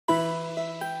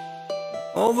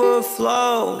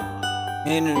Overflow,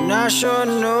 international.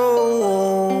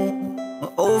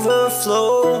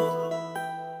 Overflow,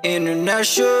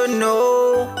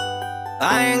 international.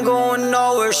 I ain't going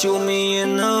nowhere, shoot me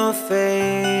in the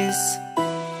face.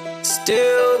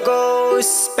 Still go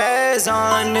spaz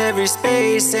on every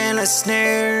space, and a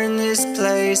snare in this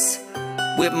place.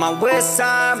 With my west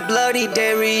side bloody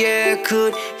derriere,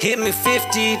 could hit me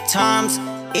 50 times,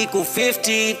 equal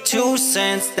 52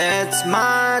 cents. That's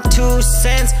my 2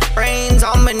 cents. Brains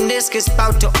on meniscus,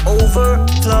 about to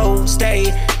overflow.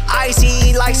 Stay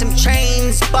icy like some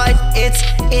chains, but it's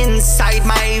inside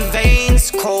my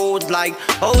veins. Cold like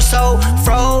oh so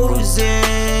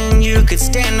frozen. You could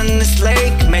stand on this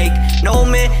lake, make no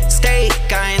mistake.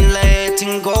 I ain't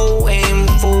letting go, aim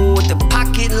for the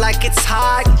pocket like it's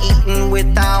hot, eating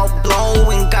without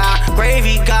blowing. Got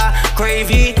gravy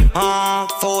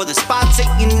for the spots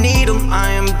that you need them.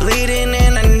 I am bleeding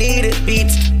and I need it.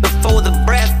 Beats before the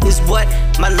breath is what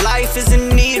my life is in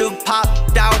need of.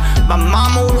 Popped out my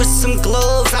mama with some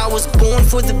gloves. I was born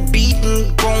for the beat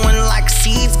and growing like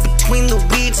seeds between the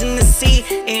weeds and the sea.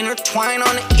 Intertwined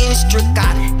on an instrument.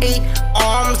 Got 8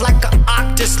 arms like an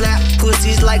octa. Slap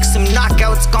pussies like some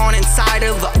knockouts gone inside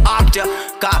of an octa.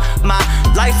 Got my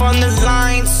life on the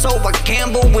line, so I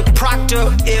gamble with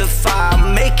Proctor. If I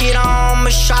make it, I'm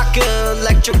a shocker.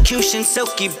 Electrocution,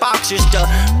 silky boxers. The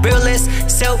realest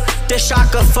self, the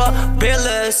shocker for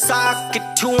realists. Sock it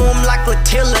to him like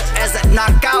Latilla as I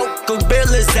knock out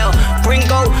gorillas. El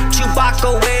Gringo,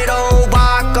 Chewbacca, Widow,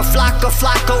 Waka, Flacco,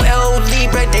 El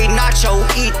Libre de Nacho.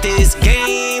 Eat this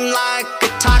game like a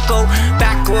taco,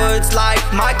 backwards like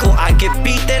Michael. I get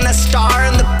beat, then a star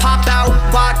in the pop out.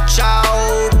 Watch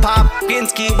out,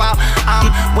 Popinski while I'm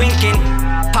winking.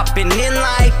 Popping in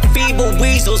like feeble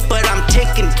weasels, but I'm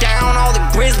taking down all the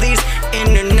Grizzlies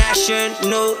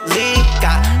internationally.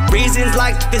 Got reasons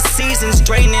like the seasons,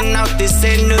 draining out this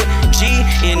energy.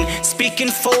 And speaking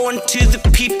foreign to the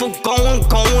people,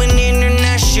 going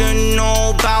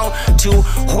international. About to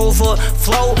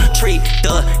overflow, treat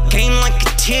the game like a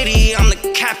titty. I'm the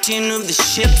captain of the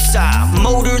ships, I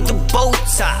motor the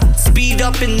boats. I speed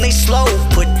up and they slow,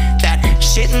 put that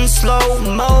shit in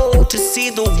slow-mo to see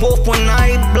the wolf when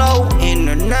I blow.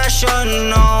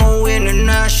 International,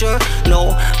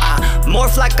 I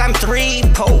morph like I'm 3.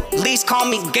 Police call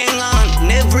me gang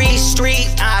on every street.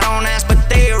 I don't ask, but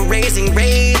they are raising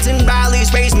raids and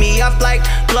rallies. Raise me up like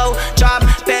blow job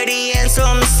Betty and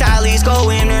some Sally's.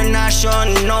 Go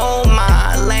international,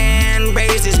 my land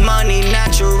raises money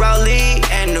naturally.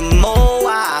 And the more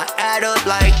I add up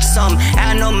like some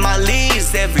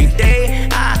anomalies every day,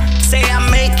 I say I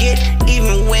make it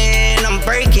even when I'm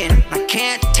breaking. I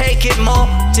can't take it,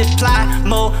 multiply.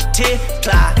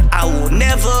 I will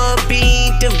never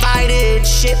be divided.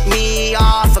 Ship me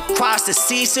off across the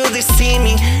sea so they see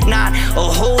me not a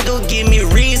holder. Give me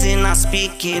reason. I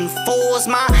speak in fours,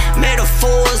 my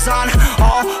metaphors on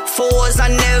all fours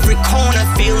on every corner.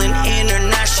 Feeling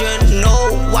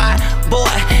international, why boy,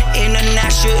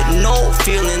 international.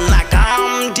 Feeling like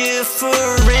I'm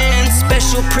different,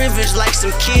 special privilege like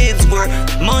some kids where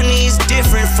money's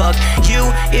different. Fuck you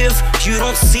if you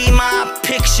don't see my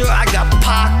picture. I got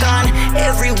Pac on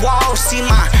every wall, see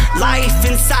my life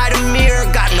inside a mirror.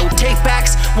 Got no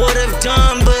takebacks, what I've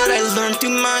done, but I learned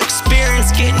through my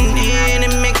experience. Getting in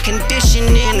and make condition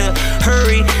in a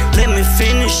hurry. Let me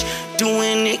finish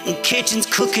doing it in kitchens,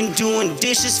 cooking, doing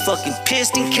dishes, fucking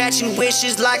pissed and catching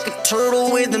wishes like a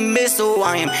turtle with a missile.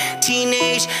 I am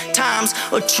teenage times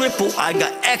a triple. I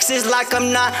got exes like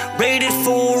I'm not rated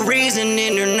for a reason.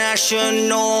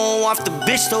 International off the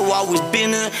bitch, though always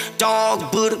been a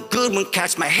dog, but a good one.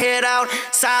 Catch my head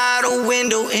outside a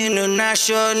window.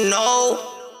 International.